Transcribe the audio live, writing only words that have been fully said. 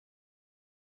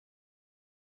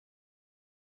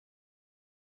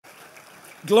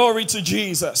Glory to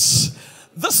Jesus.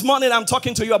 This morning I'm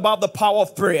talking to you about the power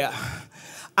of prayer.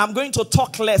 I'm going to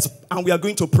talk less and we are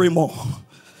going to pray more.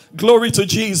 Glory to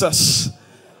Jesus.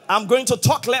 I'm going to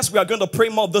talk less, we are going to pray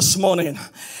more this morning.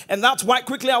 And that's why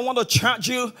quickly I want to charge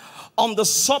you on the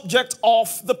subject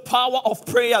of the power of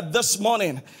prayer this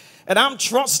morning. And I'm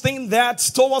trusting that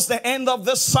towards the end of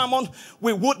this sermon,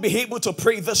 we would be able to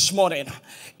pray this morning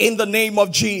in the name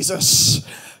of Jesus.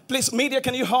 Please, media,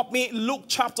 can you help me? Luke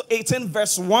chapter 18,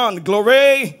 verse 1.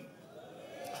 Glory.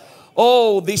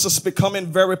 Oh, this is becoming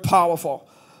very powerful.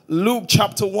 Luke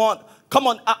chapter 1. Come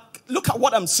on, look at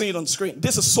what I'm seeing on screen.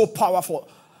 This is so powerful.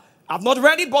 I've not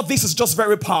read it, but this is just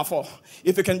very powerful.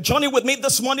 If you can journey with me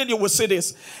this morning, you will see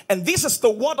this. And this is the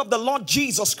word of the Lord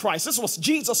Jesus Christ. This was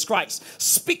Jesus Christ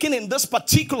speaking in this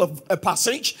particular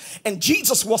passage. And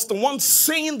Jesus was the one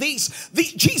saying this.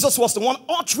 Jesus was the one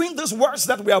uttering these words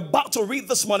that we are about to read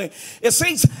this morning. It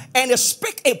says, and he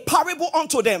spake a parable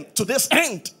unto them to this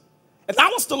end. And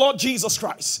that was the Lord Jesus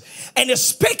Christ. And he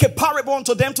spake a parable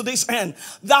unto them to this end,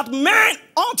 that man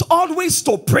ought always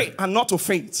to pray and not to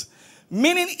faint.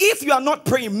 Meaning, if you are not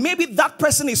praying, maybe that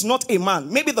person is not a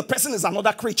man. Maybe the person is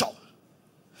another creature.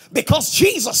 Because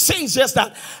Jesus says just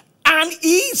that, and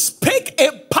he spake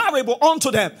a parable unto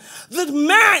them, that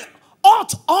man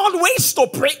ought always to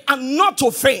pray and not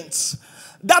to faint.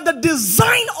 That the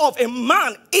design of a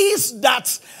man is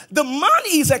that the man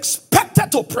is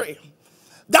expected to pray.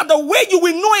 That the way you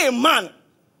will know a man,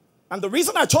 and the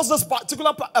reason I chose this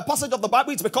particular passage of the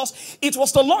Bible is because it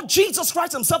was the Lord Jesus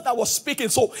Christ himself that was speaking.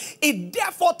 So it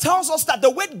therefore tells us that the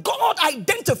way God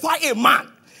identifies a man,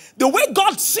 the way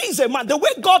God sees a man, the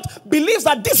way God believes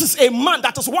that this is a man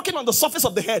that is walking on the surface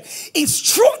of the earth is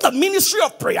through the ministry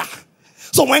of prayer.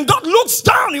 So when God looks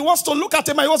down, he wants to look at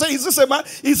him and he wants to say, is this a man?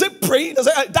 Is he praying?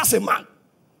 That's a man.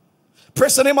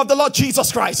 Praise the name of the Lord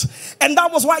Jesus Christ. And that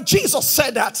was why Jesus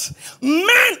said that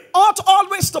men ought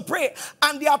always to pray.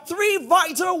 And there are three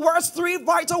vital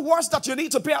words that you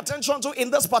need to pay attention to in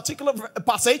this particular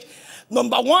passage.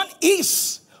 Number one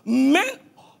is men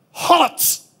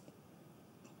ought.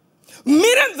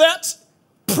 Meaning that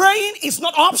praying is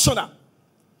not optional.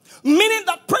 Meaning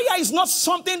that prayer is not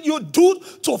something you do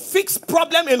to fix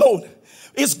problem alone.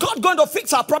 Is God going to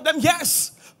fix our problem? Yes.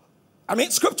 I mean,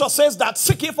 scripture says that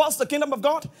seek ye first the kingdom of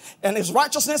God and his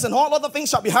righteousness, and all other things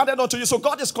shall be added unto you. So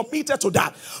God is committed to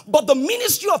that. But the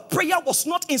ministry of prayer was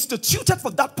not instituted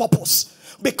for that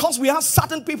purpose, because we have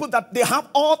certain people that they have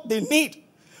all they need.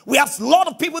 We have a lot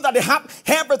of people that they have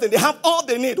everything. They have all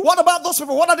they need. What about those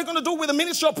people? What are they going to do with the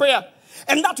ministry of prayer?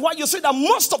 And that's why you see that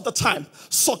most of the time,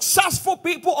 successful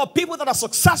people or people that are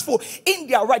successful in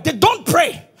their right, they don't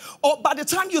pray. Or by the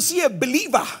time you see a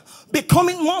believer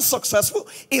becoming more successful,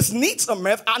 his needs are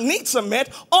met, our needs are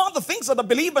met, all the things that the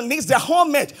believer needs, they're all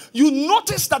met. You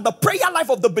notice that the prayer life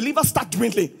of the believer starts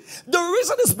dwindling. The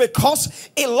reason is because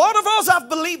a lot of us have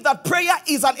believed that prayer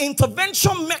is an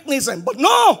intervention mechanism. But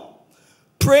no,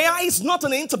 prayer is not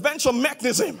an intervention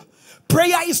mechanism.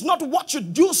 Prayer is not what you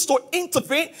use to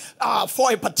intervene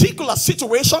for a particular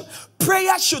situation.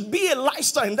 Prayer should be a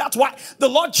lifestyle. And that's why the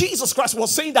Lord Jesus Christ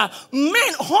was saying that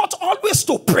men ought always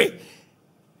to pray.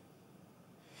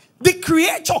 The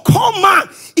creator called man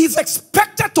is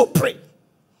expected to pray.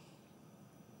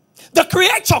 The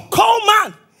creator called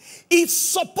man is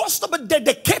supposed to be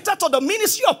dedicated to the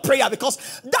ministry of prayer,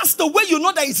 because that's the way you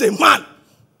know that he's a man.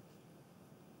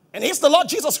 And it's the Lord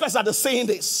Jesus Christ that is saying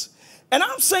this. And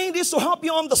I'm saying this to help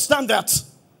you understand that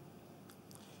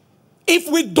if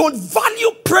we don't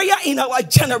value prayer in our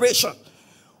generation,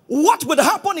 what would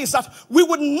happen is that we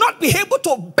would not be able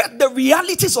to bet the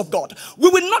realities of God. We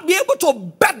will not be able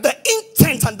to bet the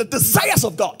intent and the desires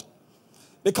of God.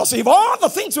 Because if all the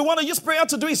things we want to use prayer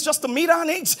to do is just to meet our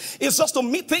needs, is just to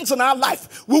meet things in our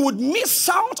life, we would miss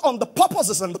out on the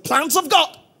purposes and the plans of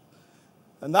God.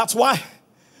 And that's why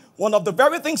one of the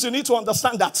very things you need to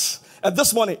understand that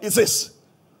this morning is this.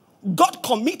 God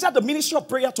committed the ministry of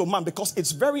prayer to man because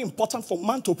it's very important for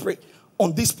man to pray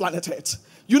on this planet Earth.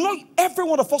 You know, every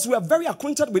one of us, we are very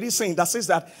acquainted with this saying that says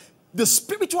that the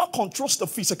spiritual controls the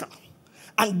physical.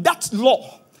 And that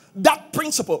law, that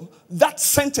principle, that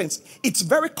sentence, it's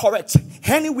very correct.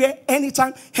 Anywhere,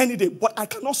 anytime, any day. But I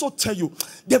can also tell you,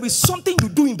 there is something you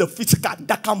do in the physical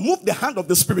that can move the hand of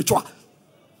the spiritual.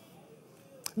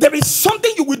 There is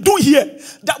something you will do here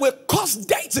that will cause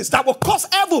deities, that will cause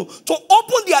evil to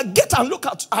open their gate and look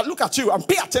at you and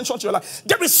pay attention to your life.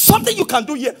 There is something you can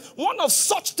do here. One of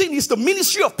such things is the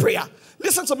ministry of prayer.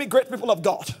 Listen to me, great people of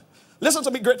God. Listen to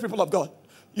me, great people of God.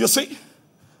 You see,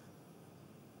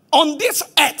 on this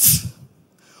earth,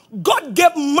 God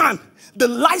gave man the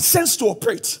license to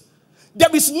operate.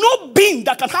 There is no being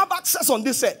that can have access on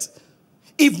this earth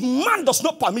if man does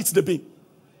not permit the being,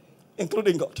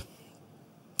 including God.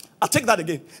 I'll take that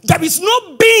again. There is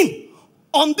no being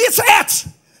on this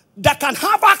earth that can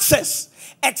have access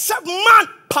except man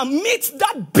permits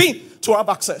that being to have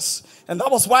access. And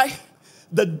that was why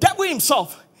the devil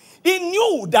himself, he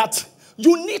knew that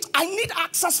I need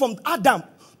access from Adam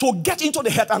to get into the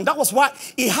head. And that was why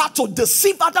he had to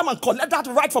deceive Adam and collect that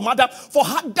right from Adam for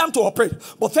Adam to operate.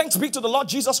 But thanks be to the Lord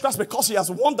Jesus Christ, because he has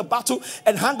won the battle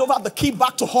and hand over the key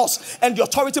back to us and the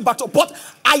authority back to. But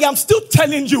I am still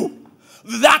telling you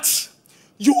that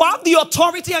you have the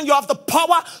authority and you have the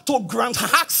power to grant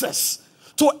access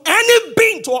to any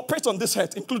being to operate on this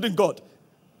earth, including God.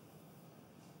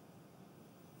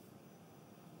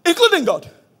 Including God.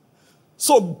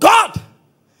 So God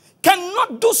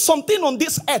cannot do something on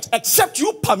this earth except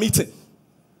you permit it.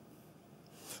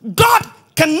 God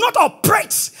cannot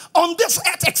operate on this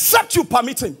earth except you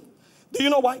permit him. Do you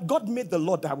know why? God made the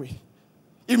Lord that way.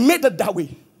 He made it that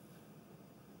way.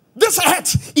 This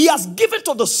earth, he has given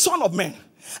to the Son of Man.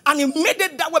 And he made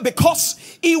it that way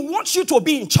because he wants you to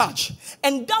be in charge.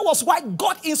 And that was why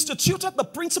God instituted the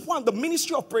principle and the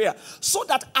ministry of prayer. So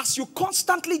that as you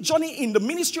constantly journey in the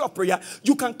ministry of prayer,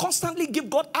 you can constantly give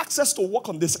God access to work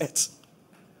on this earth.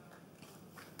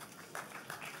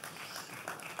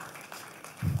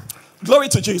 Glory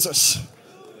to Jesus.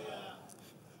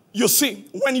 You see,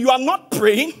 when you are not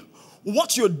praying,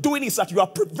 what you're doing is that you are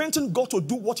preventing God to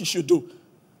do what he should do.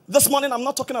 This morning, I'm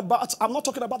not talking about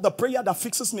the prayer that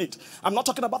fixes need. I'm not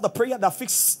talking about the prayer that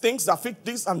fixes things, that fix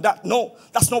this and that. No,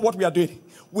 that's not what we are doing.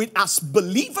 As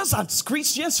believers and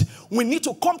Christians, we need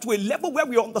to come to a level where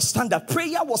we understand that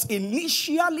prayer was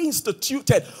initially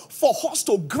instituted for us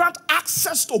to grant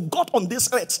access to God on this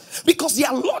earth. Because there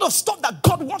are a lot of stuff that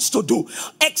God wants to do.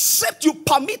 Except you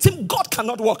permit him, God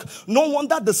cannot work. No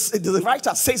wonder the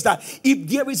writer says that if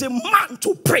there is a man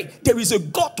to pray, there is a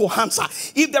God to answer.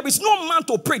 If there is no man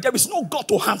to pray, there is no God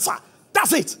to answer.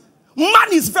 That's it.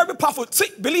 Man is very powerful. See,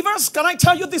 believers, can I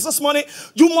tell you this morning?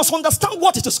 You must understand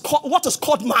what is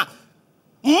called man.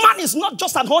 Man is not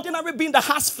just an ordinary being that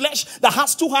has flesh, that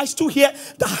has 2 eyes, 2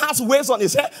 ears, that has waves on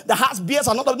his head, that has beards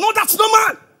and other. No, that's not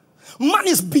man. Man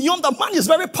is beyond that. Man is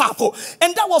very powerful.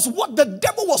 And that was what the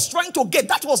devil was trying to get.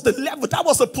 That was the level. That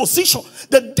was the position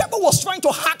the devil was trying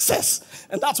to access.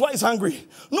 And that's why he's angry.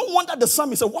 No wonder the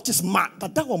psalmist said, what is man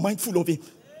that thou art mindful of him?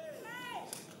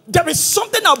 There is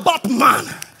something about man.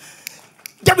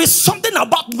 There is something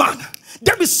about man.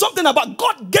 There is something about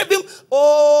God gave him.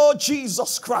 Oh,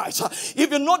 Jesus Christ.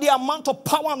 If you know the amount of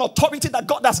power and authority that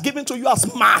God has given to you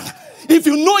as man, if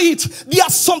you know it, there are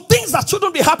some things that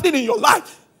shouldn't be happening in your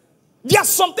life. There's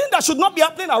something that should not be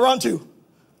happening around you.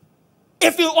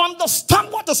 If you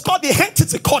understand what is called the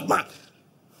entity called man.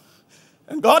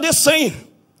 And God is saying,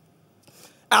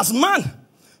 as man,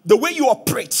 the way you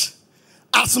operate,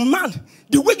 as man,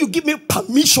 the way you give me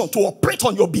permission to operate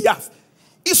on your behalf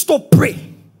is to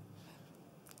pray.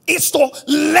 Is to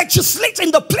legislate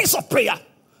in the place of prayer.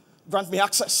 Grant me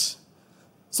access.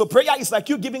 So prayer is like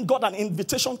you giving God an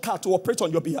invitation card to operate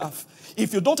on your behalf.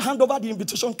 If you don't hand over the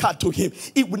invitation card to him,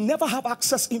 it will never have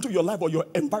access into your life or your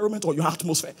environment or your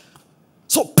atmosphere.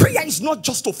 So prayer is not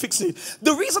just to fix it.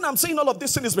 The reason I'm saying all of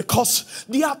this thing is because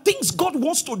there are things God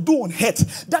wants to do on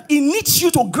earth that he needs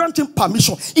you to grant him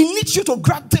permission. He needs you to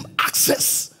grant him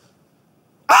access.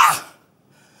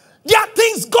 There are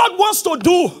things God wants to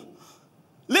do.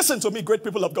 Listen to me, great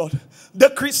people of God. The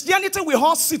Christianity we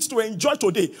all sit to enjoy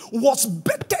today was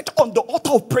bettered on the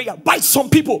altar of prayer by some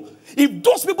people. If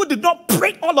those people did not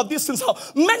pray all of these things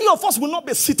out, many of us will not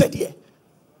be seated here.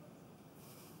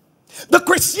 The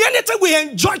Christianity we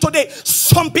enjoy today,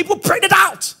 some people prayed it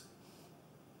out.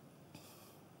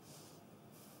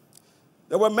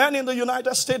 There were men in the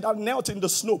United States that knelt in the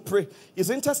snow, pray. His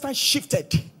intestine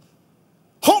shifted.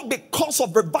 All because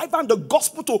of revival and the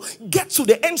gospel to get to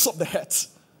the ends of the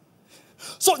earth.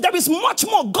 So there is much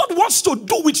more God wants to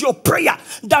do with your prayer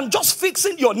than just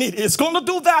fixing your need. He's going to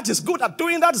do that. He's good at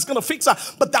doing that. He's going to fix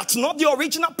that. But that's not the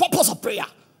original purpose of prayer.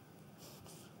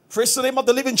 Praise the name of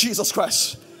the living Jesus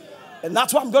Christ. And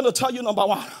that's what I'm going to tell you, number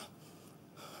one.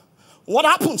 What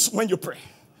happens when you pray?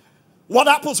 What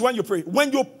happens when you pray?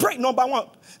 When you pray, number one,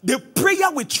 the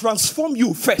prayer will transform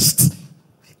you first.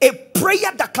 A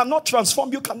prayer that cannot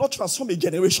transform you cannot transform a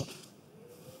generation.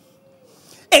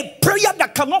 A prayer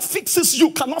that cannot fix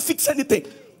you cannot fix anything.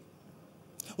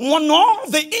 One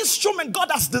of the instruments God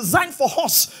has designed for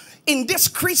us in this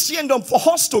Christendom, for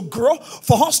us to grow,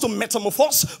 for us to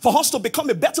metamorphose, for us to become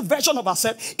a better version of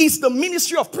ourselves, is the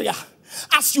ministry of prayer.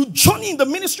 As you journey in the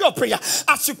ministry of prayer,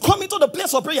 as you come into the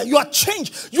place of prayer, you are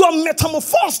changed. You are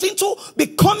metamorphosed into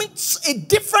becoming a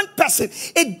different person,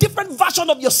 a different version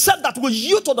of yourself that will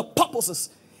yield to the purposes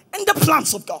and the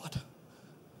plans of God.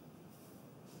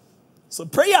 So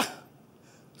prayer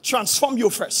transforms you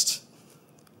first.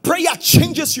 Prayer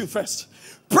changes you first.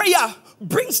 Prayer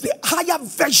brings the higher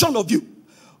version of you.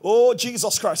 Oh,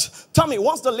 Jesus Christ. Tell me,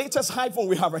 what's the latest iPhone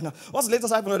we have right now? What's the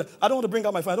latest iPhone? I don't want to bring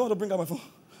out my phone.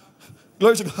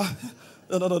 Glory to God.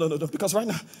 No. Because right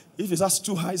now, if it has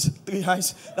 2 highs, 3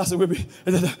 highs, that's the way we.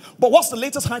 But what's the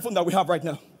latest iPhone that we have right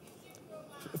now?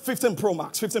 15 Pro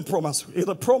Max. 15 Pro Max. It's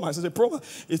a Pro Max.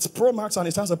 It's Pro Max and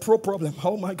it has a Pro problem.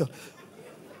 Oh my God.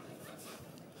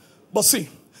 But see,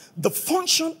 the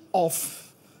function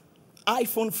of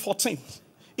iPhone 14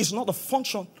 is not the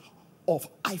function of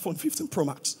iPhone 15 Pro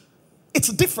Max. It's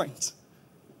different.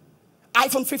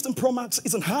 iPhone 15 Pro Max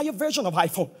is a higher version of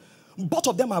iPhone. Both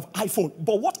of them have iPhone.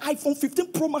 But what iPhone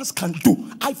 15 Pro Max can do,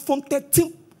 iPhone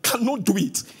 13 cannot do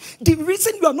it. The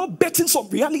reason you are not betting some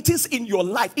realities in your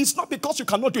life is not because you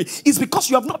cannot do it. It's because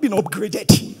you have not been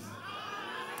upgraded.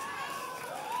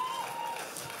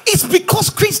 It's because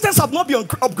Christians have not been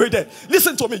upgraded.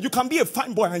 Listen to me. You can be a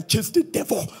fine boy and chase the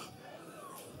devil.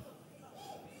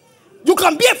 You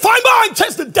can be a fine boy and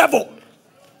chase the devil.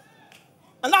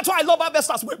 And that's why I love our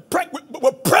best. We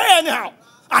pray anyhow.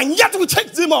 And yet we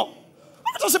chase demons.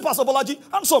 I just say, Pastor Bolaji,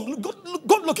 handsome,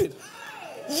 good looking.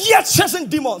 Yet chasing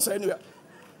demons anywhere.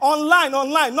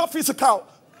 Online, not physical.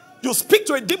 You speak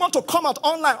to a demon to come out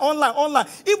online.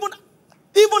 Even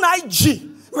IG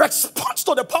responds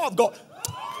to the power of God.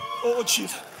 Oh,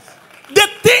 jeez. The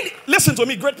thing, listen to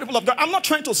me, great people of God. I'm not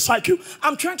trying to psych you.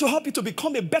 I'm trying to help you to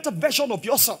become a better version of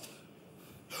yourself.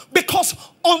 Because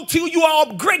until you are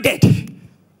upgraded,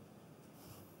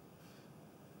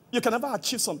 you can never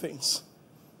achieve some things.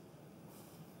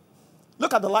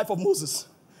 Look at the life of Moses.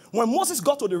 When Moses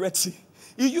got to the Red Sea,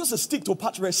 he used a stick to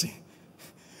part Red Sea.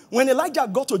 When Elijah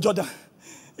got to Jordan,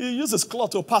 he used his cloth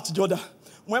to part Jordan.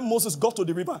 When Moses got to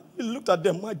the river, he looked at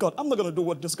them. My God, I'm not going to do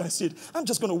what this guy said. I'm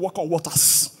just going to walk on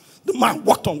waters. The man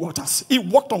walked on waters. He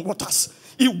walked on waters.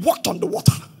 He walked on the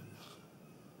water.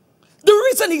 The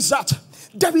reason is that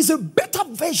there is a better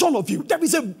version of you. There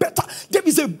is a better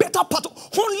part.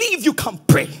 Only if you can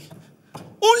pray.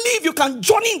 Only if you can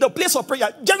journey in the place of prayer.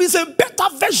 There is a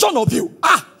better version of you.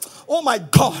 Oh my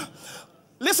God.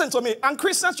 Listen to me. And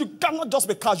Christians, you cannot just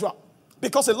be casual.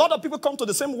 Because a lot of people come to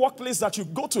the same workplace that you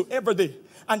go to every day.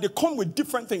 And they come with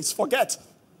different things. Forget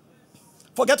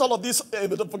all of this.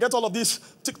 Forget all of this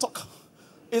TikTok,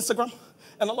 Instagram,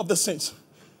 and all of these things.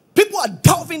 People are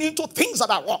delving into things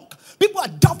that are wrong. People are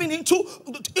delving into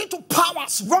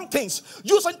powers, wrong things.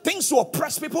 Using things to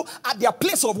oppress people at their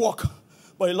place of work.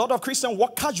 But a lot of Christians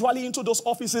walk casually into those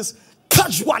offices.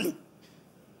 Casually.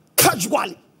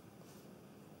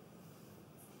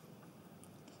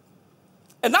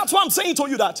 And that's why I'm saying to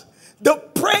you that the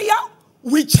prayer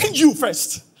will change you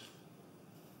first.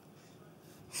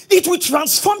 It will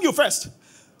transform you first.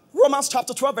 Romans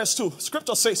chapter 12 verse 2.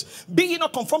 Scripture says, be ye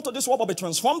not conformed to this world, but be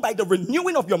transformed by the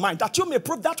renewing of your mind, that you may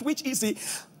prove that which is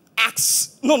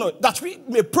that we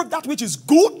may prove that which is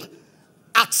good,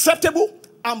 acceptable,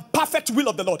 and perfect will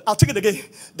of the Lord. I'll take it again.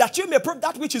 That you may prove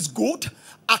that which is good,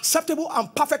 acceptable,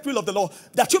 and perfect will of the Lord.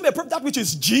 That you may prove that which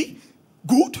is G,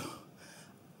 good,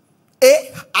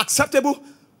 A, acceptable,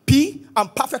 P,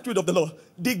 and perfect will of the Lord.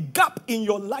 The gap in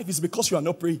your life is because you are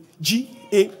not praying.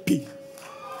 G-A-P.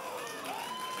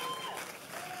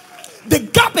 The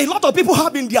gap a lot of people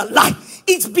have in their life,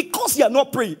 it's because they are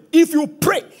not praying. If you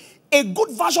pray, a good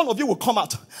version of you will come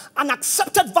out. An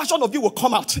accepted version of you will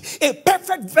come out. A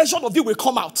perfect version of you will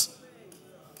come out.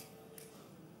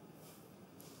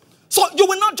 So you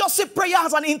will not just see prayer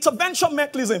as an intervention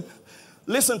mechanism.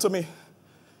 Listen to me.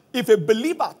 If a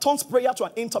believer turns prayer to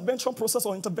an intervention process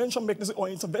or intervention mechanism or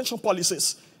intervention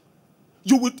policies,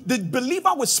 the believer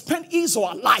will spend his or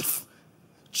her life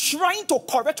trying to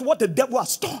correct what the devil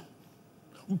has done.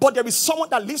 But there is someone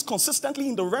that lives consistently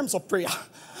in the realms of prayer.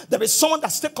 There is someone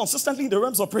that stays consistently in the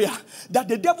realms of prayer. That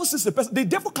the devil sees the person. The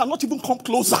devil cannot even come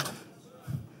closer.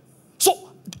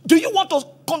 So, do you want to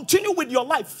continue with your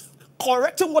life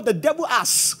correcting what the devil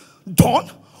has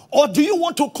done? Or do you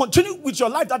want to continue with your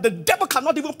life that the devil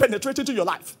cannot even penetrate into your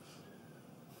life?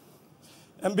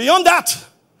 And beyond that,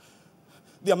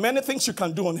 there are many things you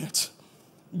can do on it.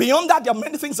 Beyond that, there are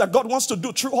many things that God wants to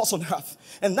do through us on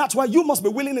earth. And that's why you must be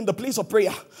willing in the place of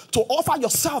prayer to offer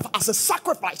yourself as a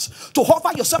sacrifice, to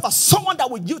offer yourself as someone that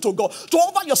will yield to God, to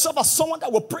offer yourself as someone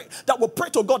that will pray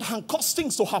to God and cause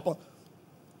things to happen.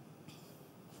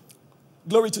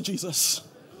 Glory to Jesus.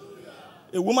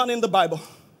 A woman in the Bible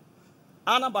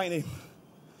Anna by name.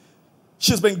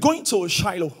 She's been going to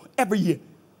Shiloh every year.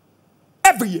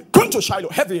 Every year. Going to Shiloh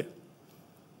every year.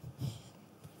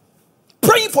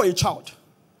 Praying for a child.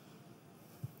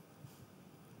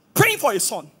 Praying for a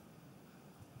son.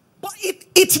 But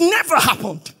it never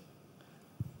happened.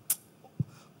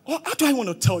 How do I want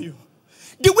to tell you?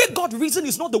 The way God reasons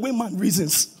is not the way man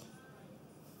reasons.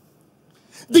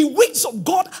 The ways of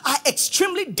God are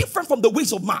extremely different from the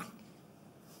ways of man.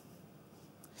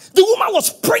 The woman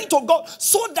was praying to God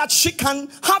so that she can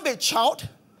have a child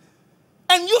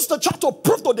and use the child to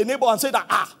prove to the neighbor and say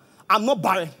that, I'm not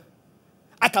barren.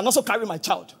 I can also carry my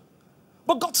child.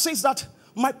 But God says that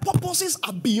my purposes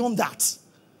are beyond that.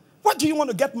 Why do you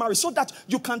want to get married? So that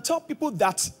you can tell people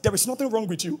that there is nothing wrong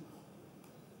with you?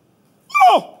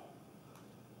 No.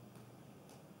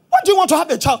 Why do you want to have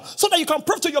a child? So that you can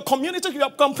prove to your community, you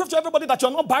can prove to everybody that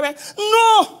you're not barren?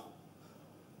 No.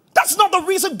 That's not the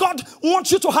reason God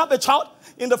wants you to have a child.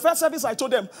 In the first service, I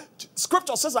told them,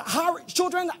 scripture says that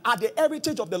children are the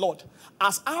heritage of the Lord,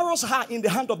 as arrows are in the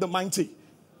hand of the mighty.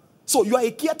 So you are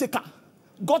a caretaker.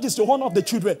 God is the owner of the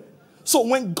children. So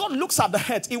when God looks at the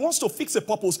head, he wants to fix a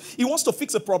purpose. He wants to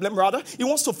fix a problem, rather. He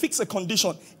wants to fix a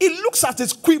condition. He looks at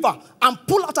his quiver and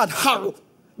pull out an arrow.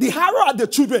 The arrow at the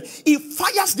children. He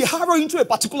fires the arrow into a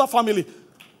particular family.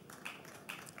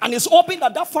 And he's hoping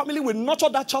that that family will nurture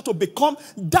that child to become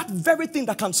that very thing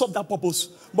that can solve that purpose.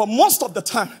 But most of the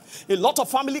time, a lot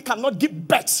of family cannot give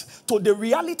birth to the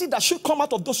reality that should come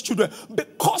out of those children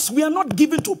because we are not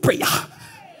given to prayer.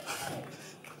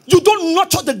 You don't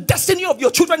nurture the destiny of your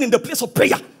children in the place of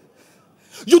prayer.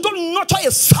 You don't nurture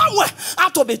it somewhere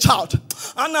out of a child.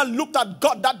 Anna looked at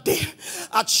God that day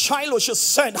at Shiloh. She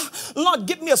said, Lord,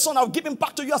 give me a son. I'll give him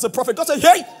back to you as a prophet. God said,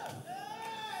 hey.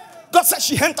 God said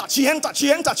she entered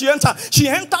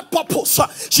purpose.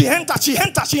 She entered.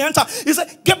 He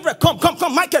said, Gabriel,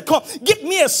 come, Michael, come. Give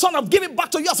me a son. I'll give it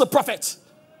back to you as a prophet.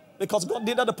 Because God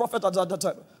needed the prophet at that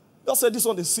time. God said this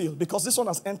one is sealed because this one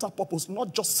has entered purpose,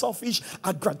 not just selfish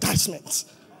aggrandizement.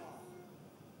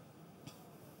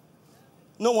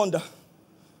 No wonder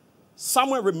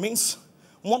Samuel remains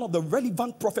one of the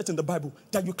relevant prophets in the Bible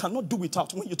that you cannot do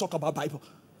without when you talk about Bible.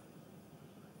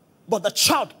 But the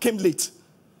child came late.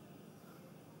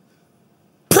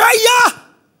 Prayer!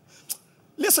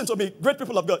 Listen to me, great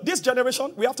people of God. This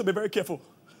generation, we have to be very careful.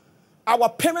 Our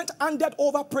parent handed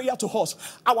over prayer to us.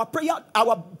 Our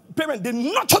parent, they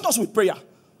nurtured us with prayer.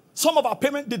 Some of our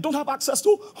parents, they don't have access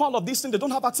to all of these things. They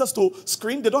don't have access to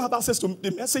screen. They don't have access to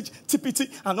the message, TPT,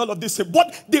 and all of this.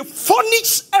 But they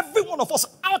furnish every one of us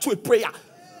out with prayer.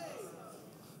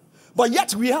 But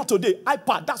yet we have today,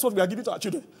 iPad. That's what we are giving to our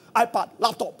children. iPad,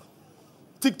 laptop,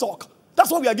 TikTok.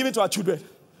 That's what we are giving to our children.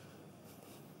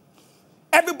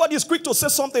 Everybody is quick to say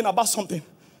something about something.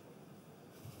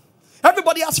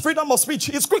 Everybody has freedom of speech.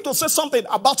 It's quick to say something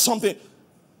about something.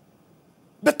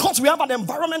 Because we have an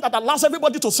environment that allows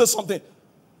everybody to say something.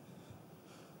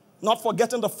 Not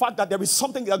forgetting the fact that there is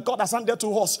something that God has handed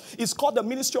to us. It's called the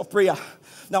ministry of prayer.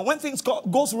 Now, when things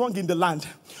goes wrong in the land,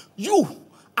 you,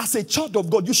 as a child of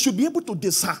God, you should be able to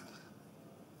discern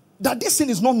that this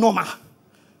thing is not normal.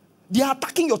 They are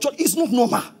attacking your church. It's not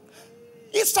normal.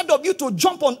 Instead of you to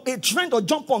jump on a trend or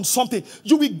jump on something,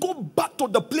 you will go back to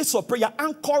the place of prayer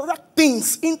and correct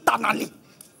things internally.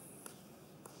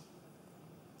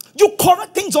 You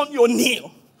correct things on your knee.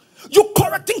 You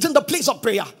correct things in the place of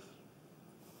prayer.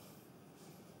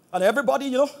 And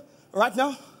everybody, right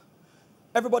now,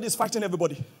 everybody is fighting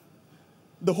everybody.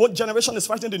 The whole generation is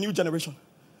fighting the new generation.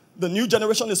 The new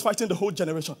generation is fighting the whole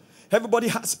generation.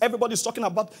 Everybody's talking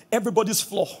about everybody's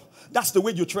flaw. That's the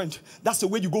way you trend. That's the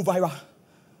way you go viral.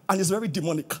 And it's very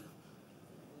demonic.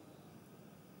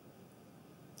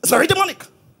 It's very demonic.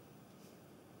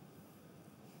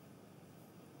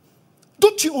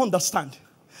 Don't you understand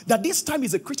that this time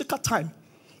is a critical time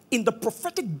in the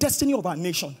prophetic destiny of our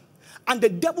nation? And the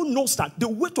devil knows that the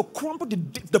way to crumble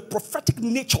the prophetic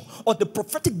nature or the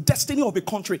prophetic destiny of a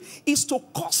country is to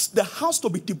cause the house to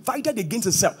be divided against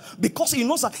itself. Because he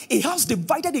knows that a house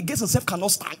divided against itself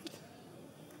cannot stand.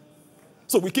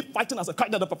 So we keep fighting as a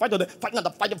fighting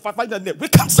the we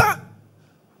can't stand.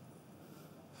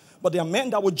 But there are men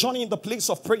that will journey in the place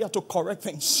of prayer to correct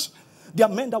things. There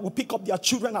are men that will pick up their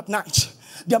children at night.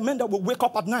 There are men that will wake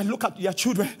up at night, look at their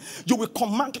children. You will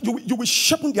command, you will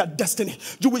shape their destiny.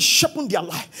 You will shape their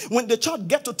life. When the child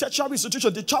gets to tertiary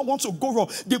institution, the child wants to go wrong.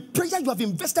 The prayer you have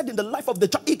invested in the life of the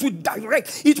child, it will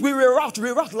direct, it will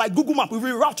reroute like Google Map. We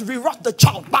reroute the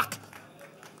child back.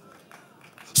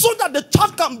 So that the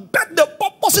child can bear the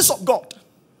purposes of God.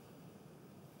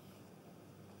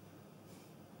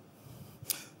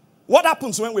 What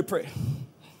happens when we pray?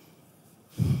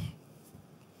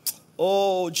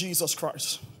 Oh, Jesus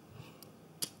Christ.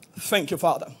 Thank you,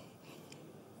 Father.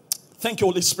 Thank you,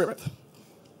 Holy Spirit.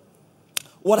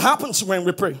 What happens when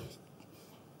we pray?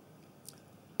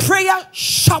 Prayer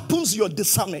sharpens your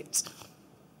discernment.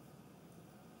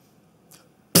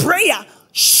 Prayer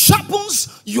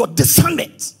sharpens your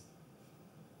discernment.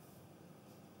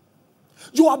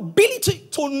 Your ability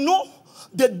to know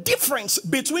the difference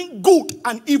between good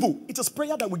and evil. It is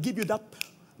prayer that will give you that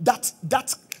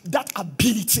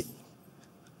ability.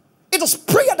 It is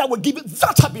prayer that will give you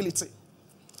that ability.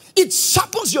 It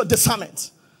sharpens your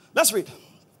discernment. Let's read.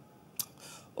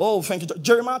 Oh, thank you.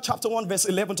 Jeremiah chapter 1, verse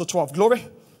 11 to 12. Glory.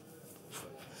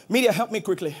 Media, help me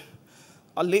quickly.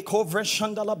 Prayer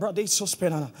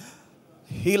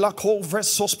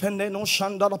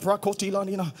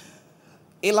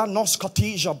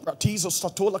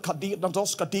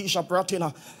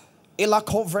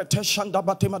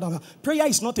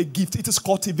is not a gift, it is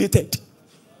cultivated.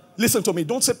 Listen to me.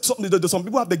 Don't say something. Some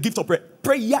people have the gift of prayer.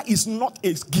 Prayer is not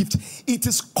a gift. It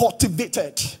is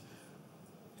cultivated.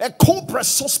 You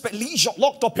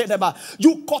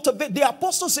cultivate. The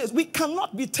apostle says we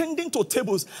cannot be tending to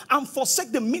tables and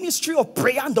forsake the ministry of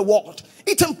prayer in the world.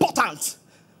 It's important.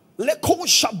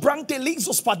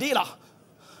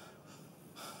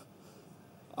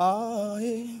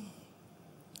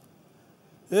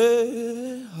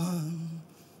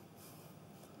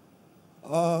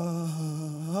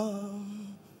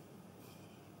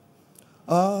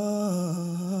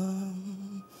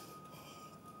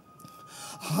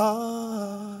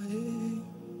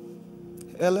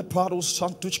 Ele Prado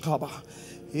Santuchkaba.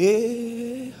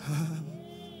 Ele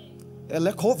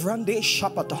Covrande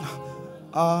Shapatana.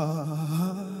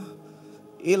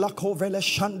 Ela Covrele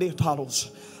Shande Talos.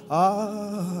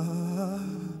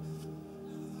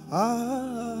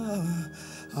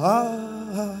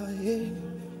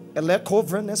 Ele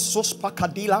Covrene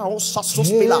Sospacadila or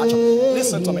Sasospilage.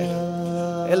 Listen to me.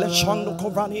 Elechando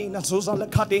Covrani Nazuza Le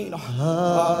Cadena.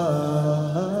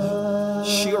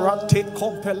 Shirate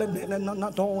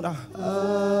Compelena.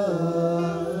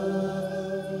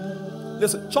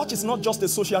 Listen, church is not just a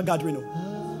social gathering.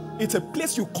 No. It's a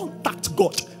place you contact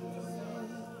God.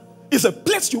 It's a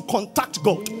place you contact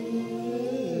God.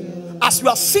 As you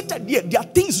are seated here, there are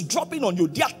things dropping on you.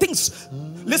 There are things.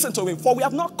 Listen to me. For we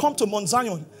have not come to Mount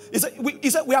Zion. He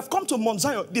said, we have come to Mount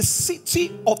Zion, the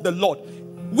city of the Lord,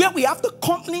 where we have the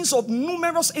companies of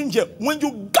numerous angels. When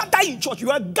you gather in church, you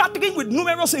are gathering with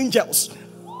numerous angels.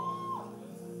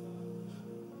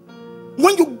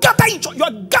 When you gather in church, you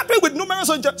are gathering with numerous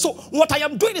angels. So what I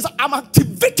am doing is I'm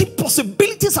activating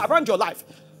possibilities around your life.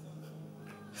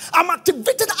 I'm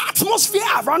activating the atmosphere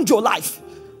around your life.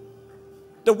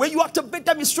 The way you activate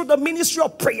them is through the ministry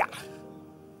of prayer.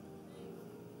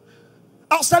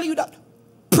 I'll tell you that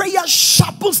prayer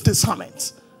sharpens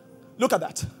discernment. Look at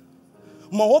that.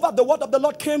 Moreover, the word of the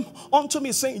Lord came unto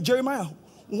me, saying, Jeremiah,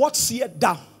 what seest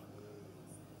thou?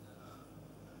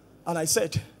 And I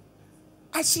said,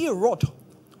 I see a rod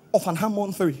of an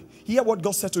Hammon 3. Hear what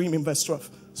God said to him in verse 12.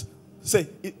 Say,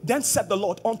 then said the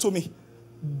Lord unto me,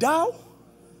 thou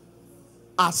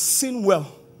hast seen well,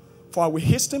 for I will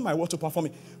hasten my word to perform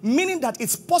it. Meaning that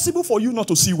it's possible for you not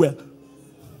to see well.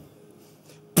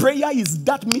 Prayer is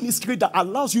that ministry that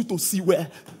allows you to see well.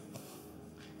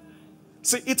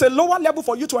 See, it's a lower level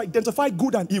for you to identify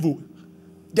good and evil.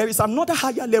 There is another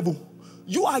higher level.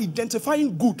 You are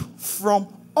identifying good from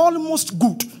almost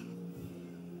good.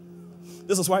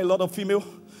 This is why a lot of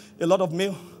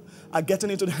male are getting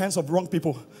into the hands of wrong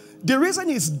people. The reason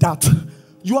is that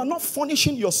you are not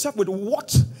furnishing yourself with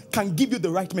what can give you the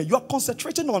right man. You are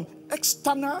concentrating on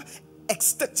external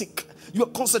aesthetic. You are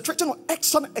concentrating on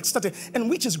external aesthetic, and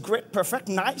which is great, perfect,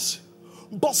 nice.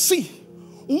 But see,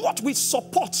 what we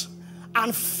support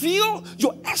and feel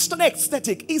your external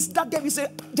aesthetic is that there is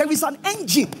an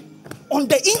engine on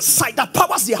the inside that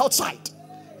powers the outside.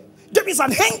 There is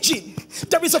an engine.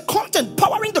 There is a content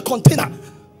powering the container.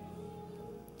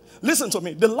 Listen to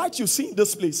me. The light you see in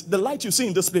this place, the light you see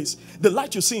in this place, the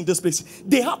light you see in this place,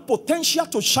 they have potential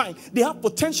to shine. They have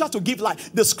potential to give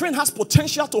light. The screen has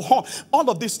potential to haunt. All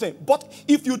of these things. But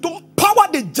if you don't power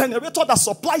the generator that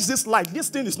supplies this light, this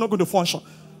thing is not going to function.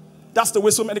 That's the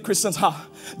way so many Christians are.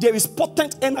 There is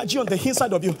potent energy on the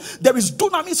inside of you. There is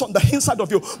dunamis on the inside of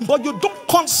you. But you don't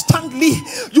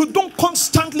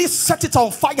constantly set it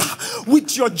on fire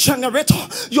with your generator.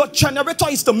 Your generator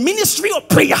is the ministry of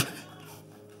prayer.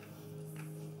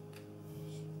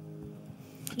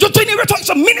 Your generator is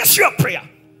a ministry of prayer.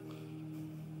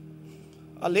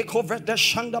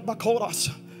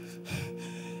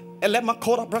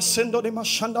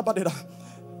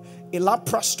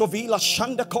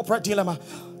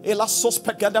 Ela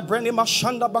sospegada breni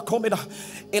mashanda bakomida.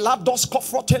 Ela dos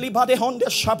kofroteli bade honde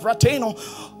shabrateno.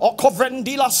 O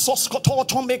covrendila soskoto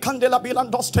tome candela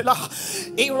bilandostela.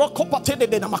 Erokopate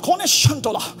de namakone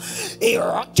shandola.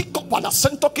 Eratikopada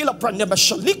sentokila brene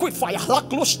besha liquify la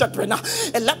clush de brena.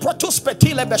 Elepratus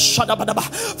petile beshada badaba.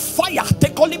 Fire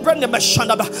take only brene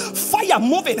beshada. Fire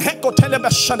moving heko tele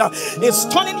beshada. It's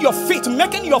turning your feet,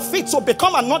 making your feet to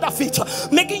become another feet,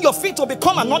 making your feet to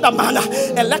become another man.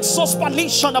 Elexos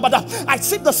palisha. I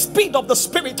see the speed of the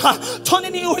Spirit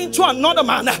turning you into another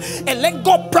man.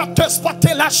 Elego prates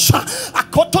patelasha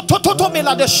akotototo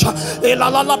meladesha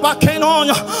elalaba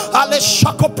kenonya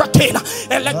aleshako pratena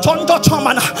eletondo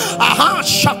tomana aha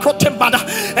shakotembana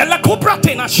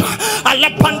elekubratena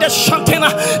alepande shantena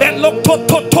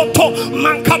elotototo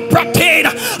manka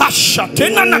pratena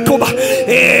ashatena nakuba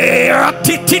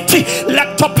eratititi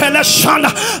letopeleshana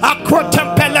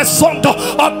akrotempele sondo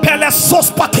opele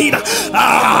sospatina.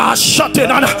 Shut it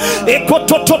on.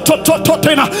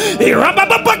 Ekototototototena.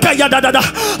 Irababaka yadada.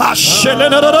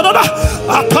 Ashelena.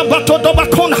 Akabato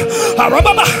dobakona.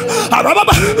 Arababa.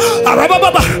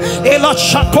 Ela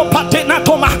shakopatena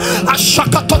toma.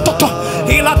 Ashakatototo.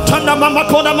 Ela tanda mama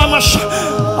kona mama.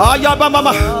 Ayaba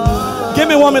mama. Give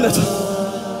me 1 minute.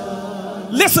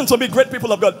 Listen to me, great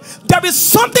people of God. There is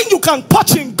something you can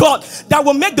touch in God that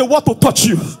will make the world to touch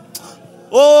you.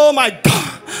 Oh my God.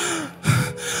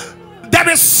 There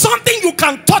is something you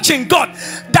can touch in God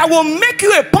that will make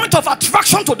you a point of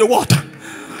attraction to the world.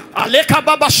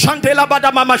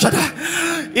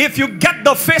 If you get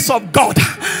the face of God,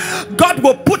 God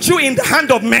will put you in the hand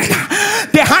of men.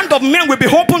 The hand of men will be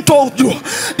open to you.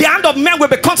 The hand of men will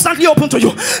be constantly open to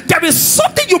you. There is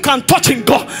something you can touch in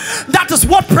God. That is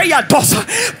what prayer does.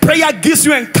 Prayer gives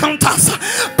you encounters.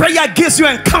 Prayer gives you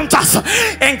encounters.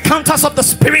 Encounters of the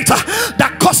Spirit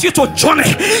that cause you to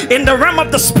journey in the realm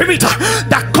of the Spirit,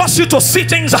 that cause you to see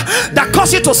things, that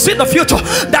cause you to see the future,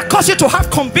 that cause you to have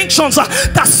convictions,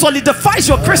 that solidifies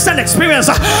your Christian experience.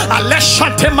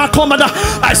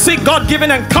 I see God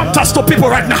giving encounters to people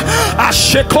right now.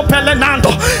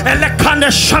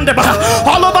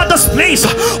 All over this place,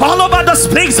 all over this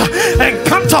place,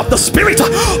 encounter of the Spirit,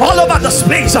 all over this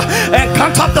place,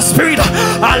 encounter of the Spirit.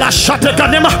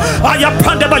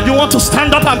 You want to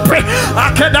stand up and pray?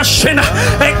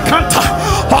 Encounter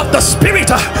of the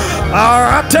Spirit.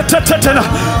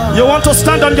 You want to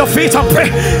stand on your feet and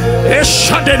pray?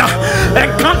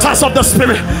 Encounters of the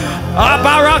Spirit.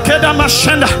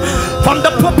 From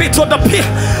the pulpit to the pew,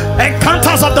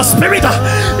 encounters of the Spirit.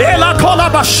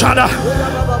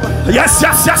 Yes.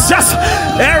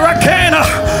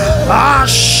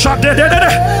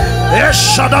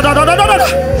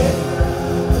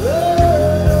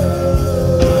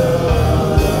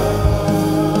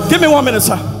 Give me 1 minute,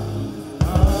 sir.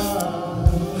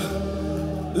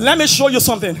 Let me show you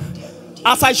something.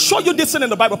 As I show you this thing in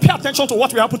the Bible, pay attention to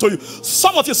what will happen to you.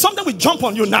 Some of you, something will jump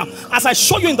on you now. As I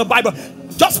show you in the Bible,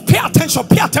 just pay attention,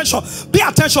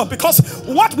 because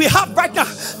what we have right now,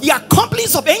 the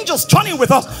accomplice of angels journeying with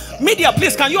us. Media,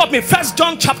 please, can you help me? 1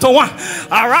 John chapter 1.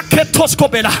 1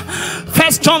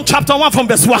 John chapter 1 from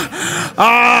verse 1.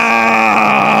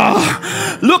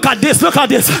 Look at this.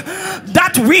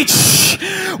 That which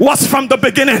was from the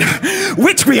beginning,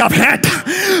 which we have heard,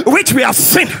 which we have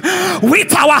seen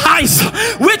with our eyes,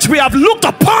 which we have looked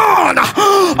upon,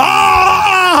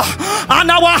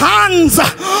 and our hands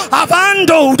have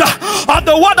handled of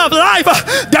the word of life.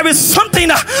 There is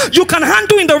something you can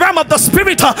handle in the realm of the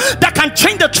Spirit that can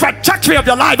change the trajectory of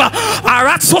your life. I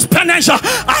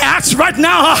ask right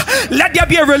now, let there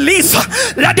be a release.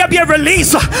 Let there be a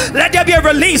release. Let there be a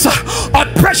release.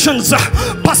 Oppressions,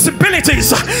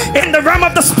 possibilities in the realm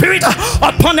of the Spirit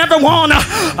upon everyone.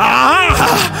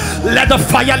 Let the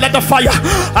fire.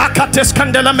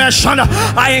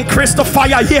 I increase the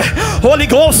fire here. Holy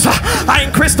Ghost, I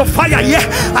increase the fire here.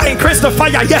 I increase the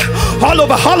fire here. All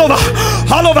over.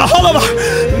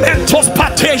 Mentos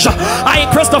pateja. I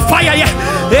increase the fire here.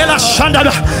 Ela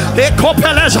shandada.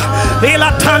 Ekopeleja.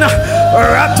 Ela tana.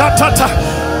 Ratatata.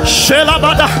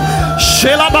 Shelabada.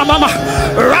 Shelabamama.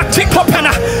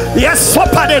 Ratikopena. Yes,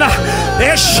 sopadena.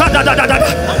 Eshadadadada.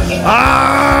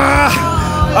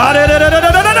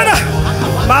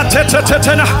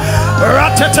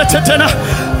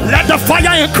 Let the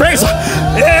fire increase.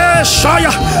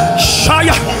 Shaya,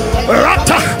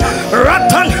 Ratan,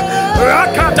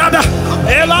 Rakadada,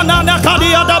 Elana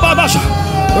Kadia Dabasha,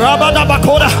 Rabada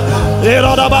Bakoda,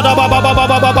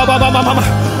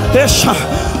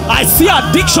 I see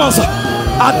addictions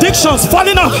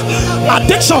falling off.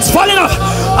 Addiction falling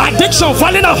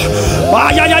off.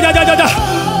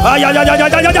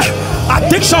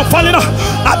 Addiction falling out.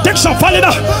 Addiction falling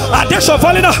out. Addiction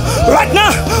falling out. Right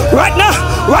now. Right now.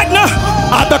 Right now.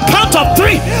 At the count of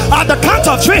 3. At the count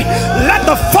of 3. Let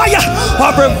the fire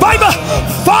of revival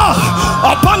fall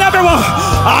upon everyone.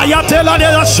 Are you ready?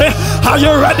 Are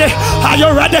you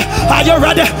ready? Are you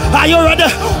ready? Are you ready?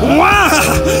 1,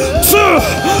 2,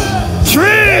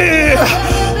 3.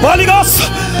 Holy Ghost,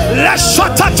 let's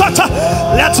shut up.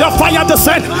 Let your fire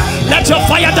descend. Let your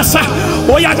fire descend.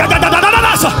 Oh yeah, take it.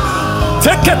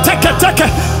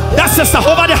 That's sister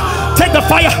over there. Take the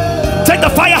fire. Take the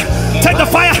fire. Take the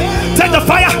fire. Take the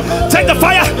fire. Take the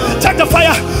fire. Take the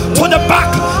fire. To the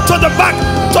back. To the back.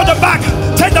 To the back.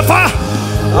 Take the fire.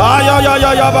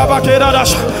 Baba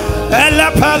Kedadash.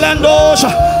 Ele Pelendosh.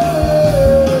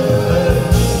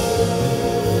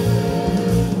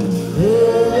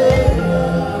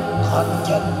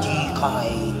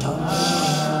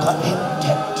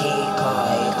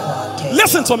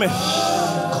 Listen to me.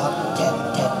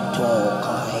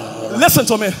 Listen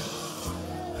to me.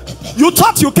 You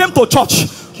thought you came to church,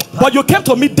 but you came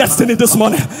to meet destiny this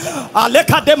morning. There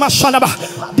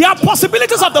are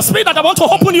possibilities of the Spirit that I want to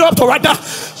open you up to right now.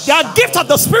 There are gifts of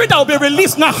the Spirit that will be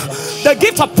released now. The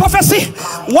gift of prophecy,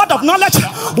 word of knowledge,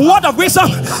 word of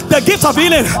wisdom, the gift of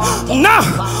healing. Now,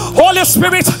 Holy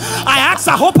Spirit, I ask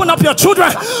that open up your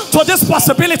children to these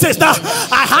possibilities now.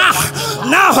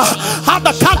 Now, at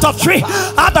the count of 3,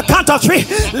 at the count of 3,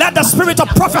 let the spirit of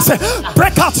prophecy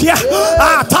break out here.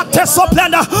 1,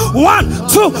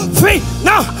 2, 3.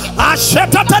 Now, I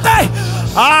shut up today.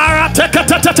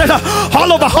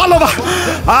 All over.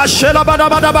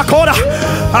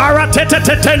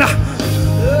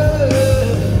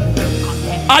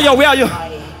 Where are you?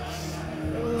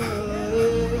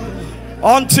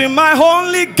 Until my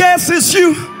only guess is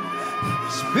you.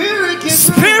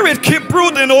 Spirit keep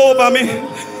brooding over me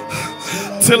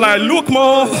till I look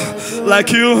more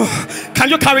like you. Can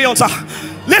you carry on, sir?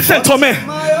 Listen to me.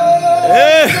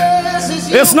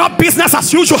 It's not business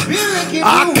as usual.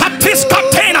 Katis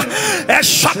katena,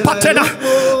 eshapatena,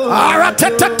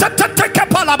 arateteteteteke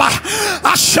palaba,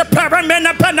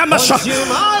 asheperemene penemasha.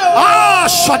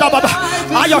 Shadababa.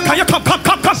 Ayo, can you come?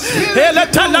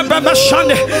 Eletele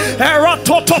bemeshane,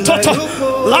 erototototo,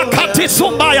 lakati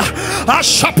sumbaya,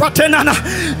 ashapatena,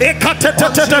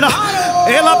 ekatetetetena,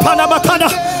 elapanabakana.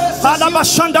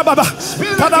 Alabashanda baba,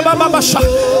 Kadababa basha,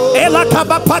 Ela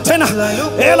kabapatena,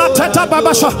 Ela teta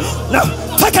babasha. Now,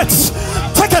 take it.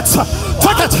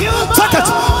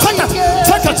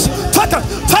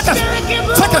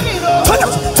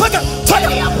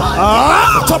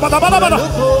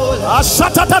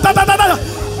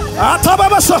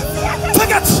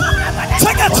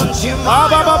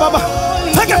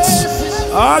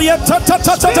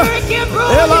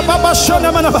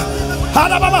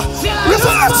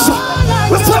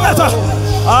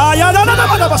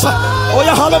 Oh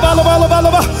yeah,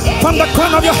 from the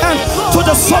crown of your hand to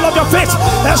the sole of your feet.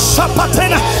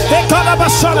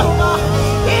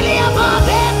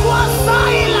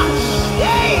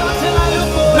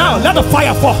 Now let the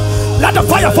fire fall. Let the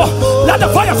fire fall. Let the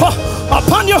fire fall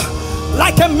upon you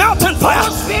like a mountain fire.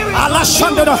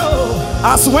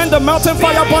 As when the mountain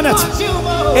fire burned,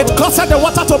 it caused the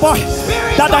water to boil,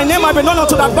 that thy name might be known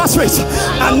unto the adversaries,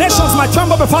 and nations might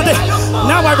tremble before thee.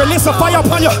 Now I release the fire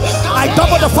upon you. I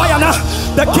double the fire now.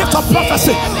 The gift of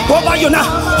prophecy over you now.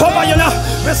 Over you now.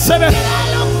 Receive it.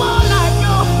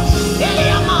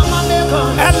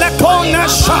 Elekone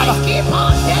shara.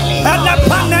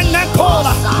 Elepanene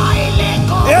kola.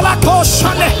 Elako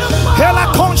shane.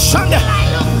 Elakon shane.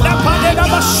 Lepanena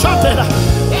bashate.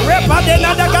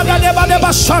 Repadena de gadeba de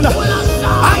bashana.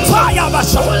 Ataya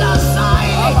bashana.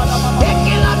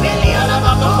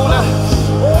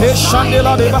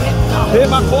 Shandela deba.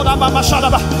 Emakoda mama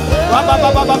shadaba.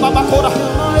 Baba baba koda.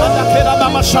 Adakeda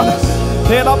mama shana.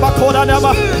 Kela bakoda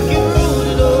deba.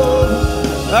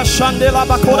 Shandela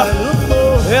bakoda.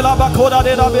 Ela bakoda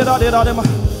de da beda de da dema.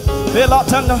 Ela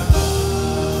tanda.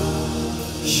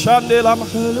 Shandela ma.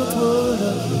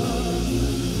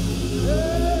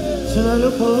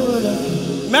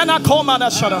 Men are called man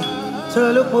as shada.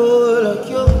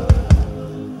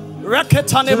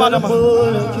 Reketane madama.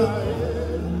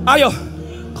 Ayo.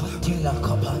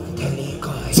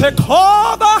 Take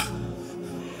over.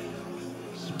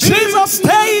 Jesus,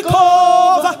 take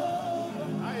over.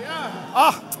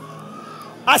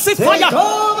 I see fire.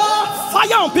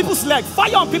 Fire on people's leg.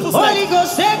 Fire on people's leg. Holy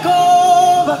Ghost, take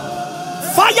over.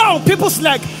 Fire on people's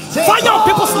leg. Fire on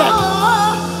people's leg.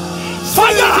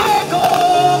 Fire.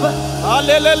 I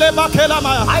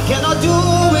cannot do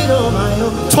it on my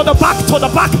own. To the back. To the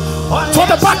back. To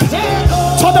the back.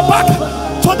 To the back.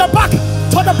 To the back.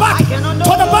 to the back, to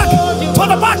the back, to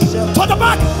the back, to the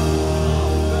back.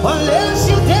 Unless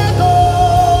you take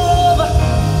over.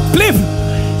 Please,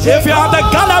 if you are at the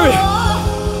gallery,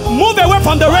 move away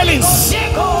from the railings.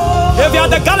 If you are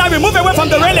at the gallery, move away from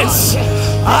the railings.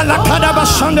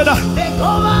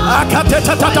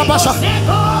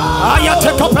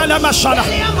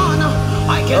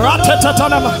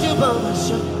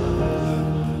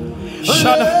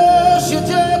 Unless you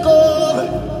take over,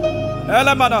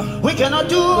 we cannot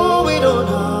do without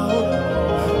now.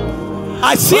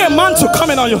 I see a mantle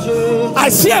coming on you. I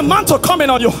see a mantle coming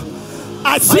on you.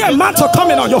 I see a mantle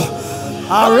coming on you.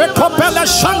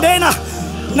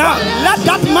 Now let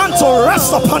that mantle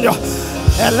rest upon you.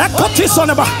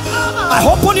 I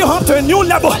open you up to a new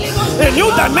level, a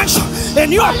new dimension, a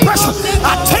new oppression.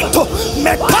 Attain to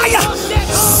Messiah.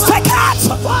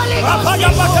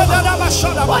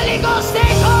 Holy Ghost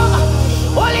take over.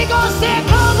 Holy Ghost take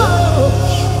over.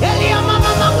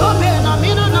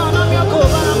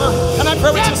 Can I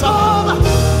pray with you, sir?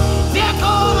 Take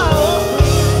over.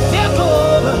 Take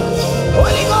over.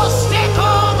 Holy Ghost take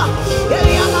over.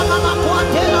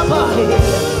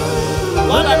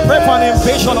 Lord, I pray for an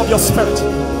invasion of your spirit.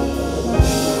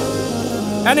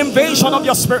 An invasion of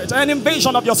your spirit. An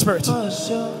invasion of your spirit.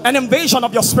 An invasion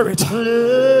of your spirit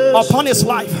upon his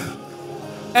life.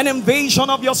 An invasion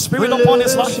of your spirit upon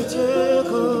his life.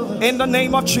 In the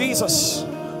name of Jesus.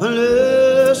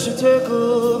 Listen,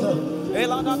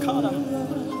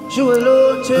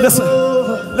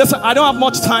 I don't have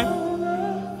much time.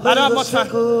 I don't have much time.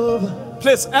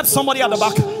 Please help somebody at the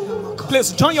back.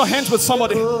 Please join your hands with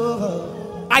somebody.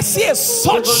 I see a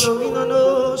surge of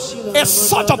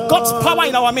God's power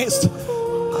in our midst.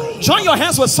 Join your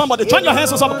hands with somebody. Join your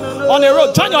hands with somebody on the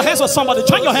road. Join your hands with somebody.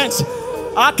 Join your hands.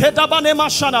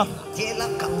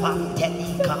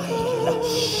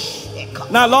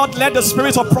 Now, Lord, let the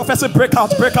spirit of prophecy break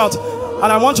out, break out.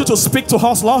 And I want you to speak to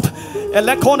us, Lord. And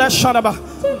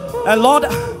Lord,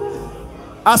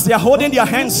 as they are holding their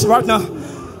hands right now,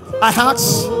 I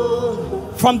ask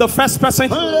from the first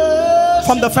person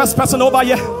over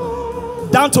here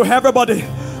down to everybody.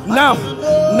 Now,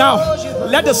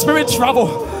 let the spirit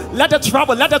travel. Let it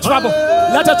travel, let it travel,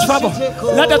 let it travel,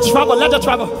 let it travel, let it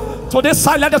travel. To this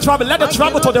side, let it travel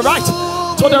to the right,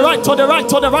 to the right, to the right,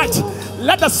 to the right.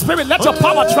 Let the spirit, let your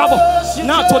power travel.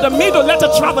 Now to the middle, let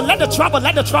it travel, let it travel,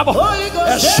 let it travel.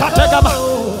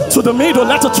 To the middle,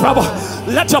 let it travel.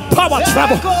 Let your power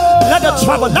travel. Let it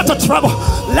travel, let it travel,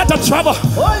 let it travel.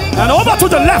 And over to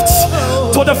the left,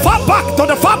 to the far back, to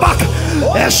the far back.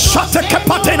 Let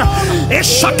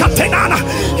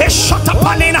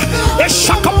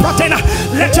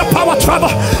your power travel.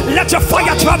 Let your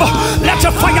fire travel. Let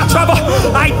your fire travel.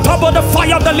 I double the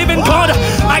fire of the living God.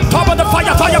 I double the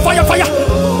fire, fire, fire, fire.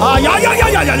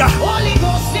 Yeah. Holy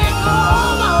Ghost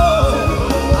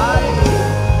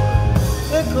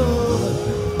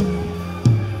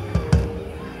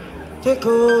take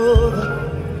over.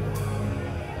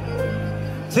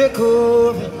 Take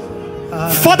over.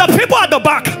 For the people at the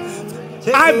back,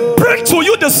 I bring to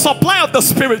you the supply of the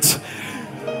Spirit.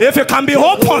 If you can be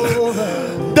open,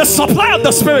 the supply of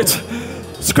the Spirit.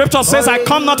 Scripture says, I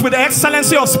come not with the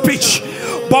excellency of speech,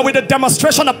 but with the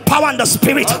demonstration of power and the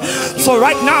Spirit. So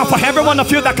right now, for every one of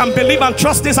you that can believe and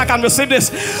trust this, I can receive this,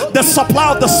 the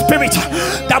supply of the Spirit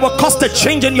that will cause the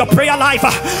change in your prayer life.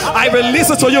 I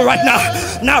release it to you right now.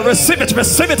 Now receive it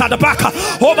at the back.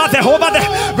 Over there,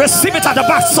 receive it at the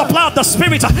back. Supply of the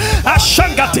Spirit.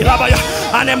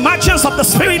 An emergence of the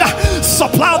Spirit.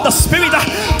 Supply of the Spirit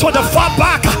to the far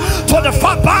back, to the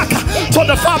far back, to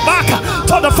the far back,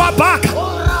 to the far back.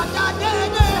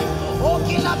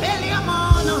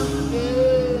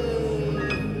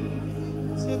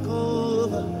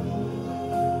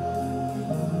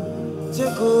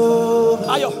 Take over.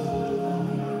 Ayo.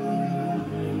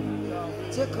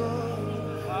 Take over.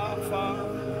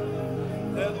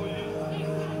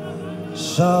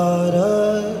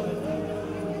 Shara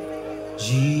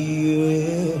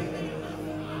Jire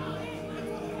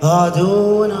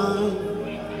Adonai,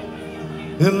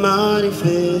 you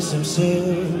manifest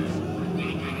himself.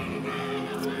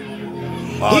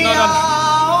 Oh, no.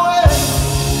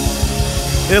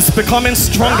 It's becoming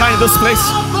stronger in this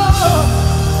place.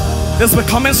 It's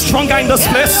becoming stronger in this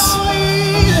place.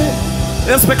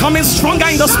 It's becoming stronger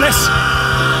in this place.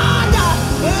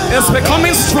 It's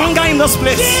becoming stronger in this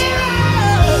place.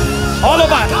 All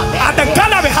over. At the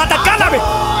gallery, at the gallery.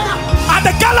 At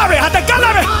the gallery, at the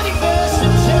gallery.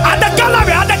 At the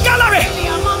gallery, at the gallery.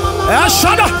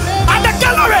 Shut up. At the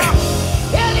gallery.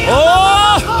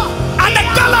 Oh, at the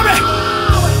gallery.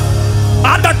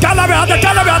 At the gallery, at the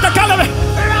gallery, at the gallery.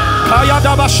 Kaya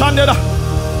daba shandeda.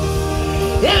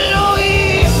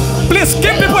 Please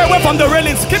keep people away from the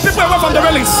railings. Keep people away from the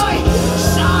railings.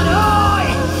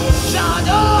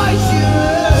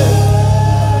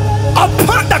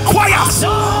 Upon the choirs.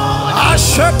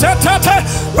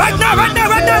 Right now.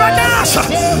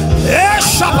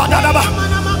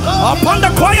 Upon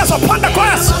the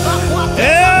choirs.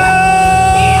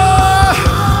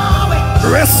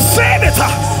 Receive it.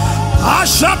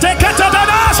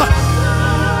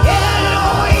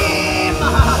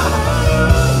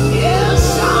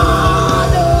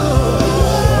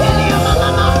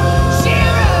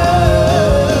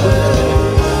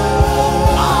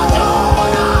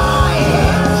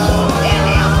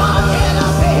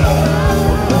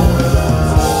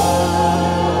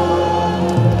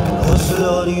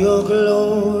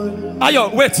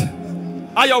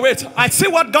 Wait. I see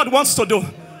what God wants to do.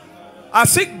 I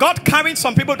see God carrying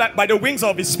some people that by the wings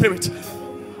of His Spirit.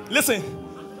 Listen,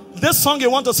 this song you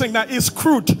want to sing now is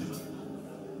crude,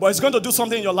 but it's going to do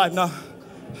something in your life now.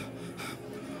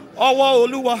 Owa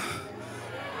Oluwa,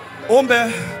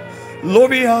 Ombe,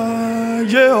 Loria,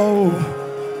 Yeo,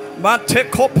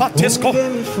 Mateko Patisko,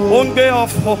 Onge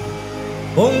of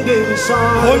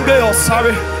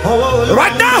sorry.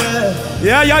 Right now.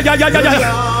 Yeah.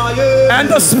 And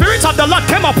the Spirit of the Lord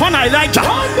came upon Elijah.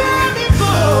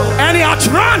 And he had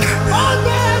run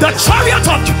the chariot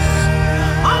of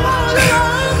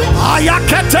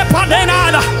Ayakete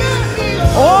Padenada.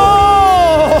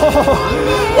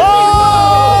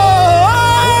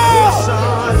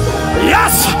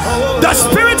 Yes, the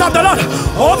Spirit of the Lord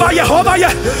over here.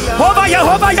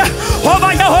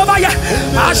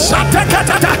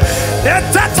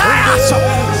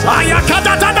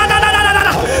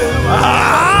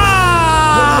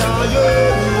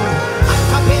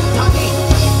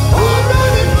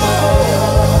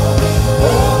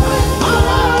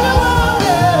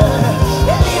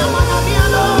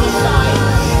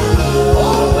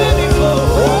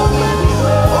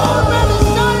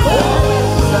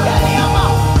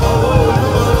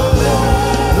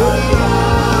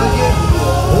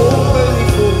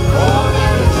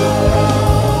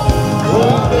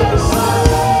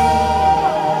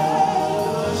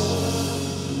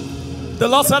 The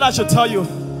Lord said I should tell you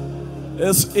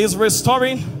is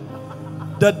restoring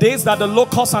the days that the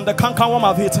locusts and the cankerworm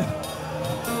have eaten.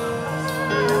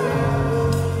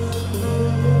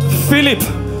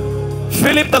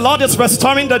 Philip, the Lord is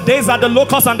restoring the days that the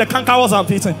locusts and the cankerworms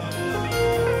have eaten.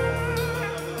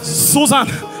 Susan,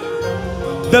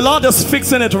 the Lord is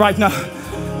fixing it right now.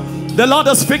 The Lord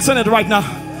is fixing it right now.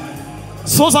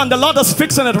 Susan, the Lord is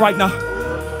fixing it right now.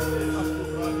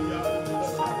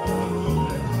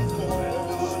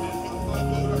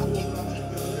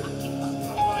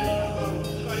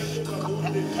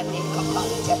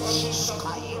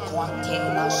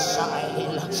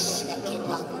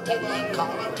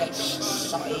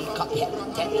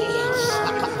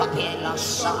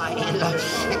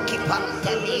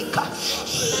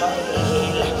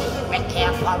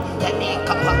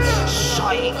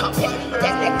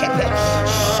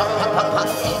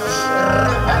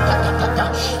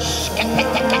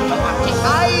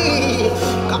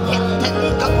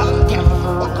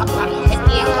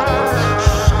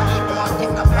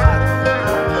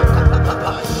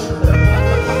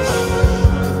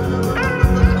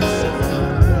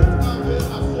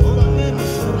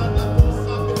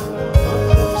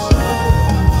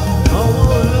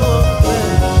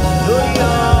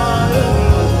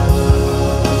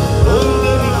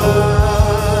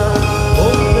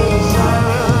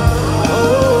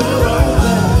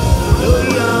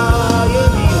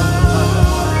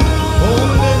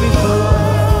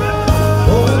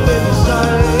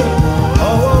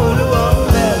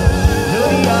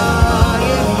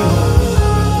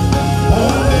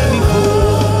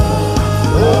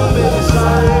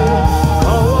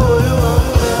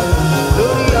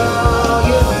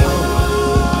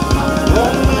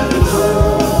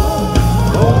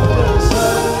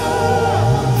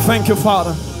 Thank you,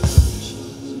 Father.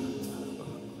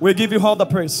 We give you all the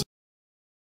praise.